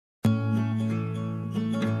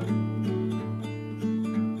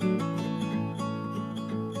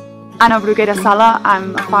I'm Bruguera Sala.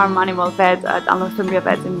 I'm a farm animal vet at Northumbria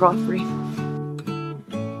Vets in Rothbury.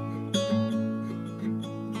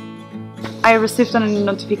 I received a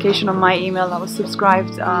notification on my email. I was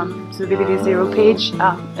subscribed to the BVDzero page,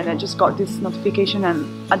 and I just got this notification, and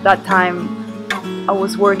at that time I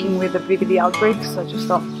was working with the BVD outbreak, so I just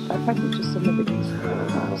thought, perfect, we'll just submit the case.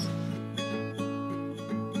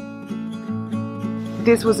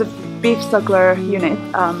 This was a beef suckler unit,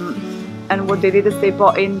 and what they did is they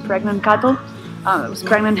brought in pregnant cattle. It was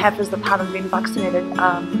pregnant heifers that hadn't been vaccinated,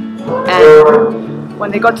 and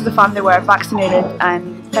when they got to the farm they were vaccinated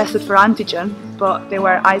and tested for antigen, but they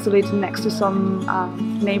were isolated next to some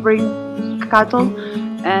neighbouring cattle,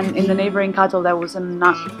 and in the neighbouring cattle there was an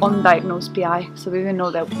undiagnosed PI, so they didn't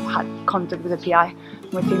know they had contact with a PI.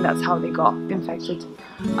 We think that's how they got infected.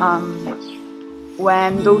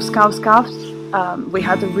 When those cows calved, we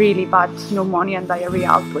had a really bad pneumonia and diarrhoea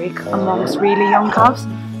outbreak amongst really young calves.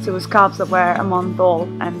 So it was calves that were a month old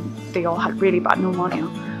and they all had really bad pneumonia.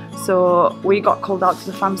 So we got called out to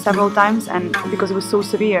the farm several times, and because it was so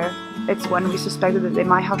severe, it's when we suspected that they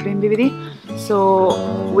might have been BVD. So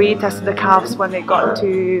we tested the calves when they got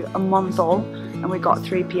to a month old, and we got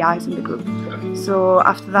 3 PIs in the group. So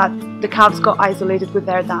after that, the calves got isolated with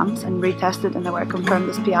their dams and retested, and they were confirmed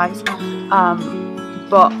as PIs.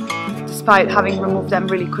 But despite having removed them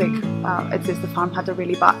really quick, it says the farm had a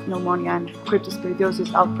really bad pneumonia and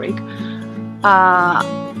cryptosporidiosis outbreak.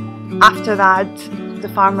 After that, the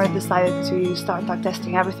farmer decided to start tag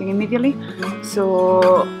testing everything immediately.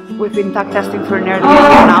 So we've been tag testing for nearly a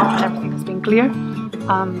year now, and everything has been clear.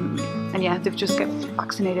 And yeah, they've just kept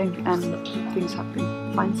vaccinating, and things have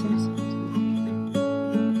been fine since.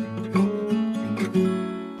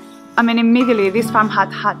 I mean, immediately this farm had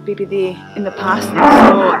BVD in the past,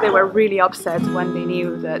 so they were really upset when they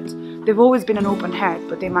knew that they've always been an open herd,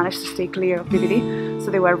 but they managed to stay clear of BVD. So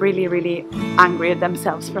they were really angry at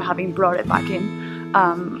themselves for having brought it back in.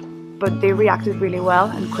 But they reacted really well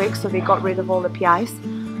and quick, so they got rid of all the PIs.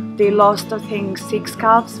 They lost, I think, 6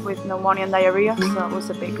 calves with pneumonia and diarrhea, so that was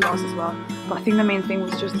a big loss as well. But I think the main thing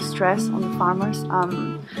was just the stress on the farmers.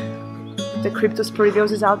 The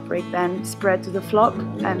cryptosporidiosis outbreak then spread to the flock,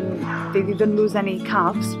 and they didn't lose any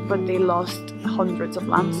calves, but they lost hundreds of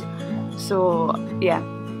lambs. So yeah,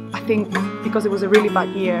 I think because it was a really bad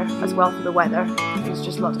year as well for the weather, it was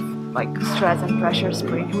just a lot of stress and pressure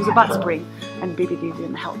spring. It was a bad spring, and BVD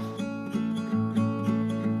didn't help.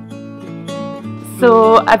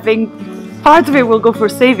 So I think part of it will go for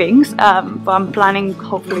savings, but I'm planning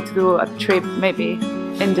hopefully to do a trip, maybe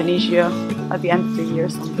Indonesia at the end of the year or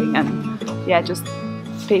something, and yeah, just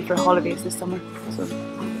pay for holidays this summer. So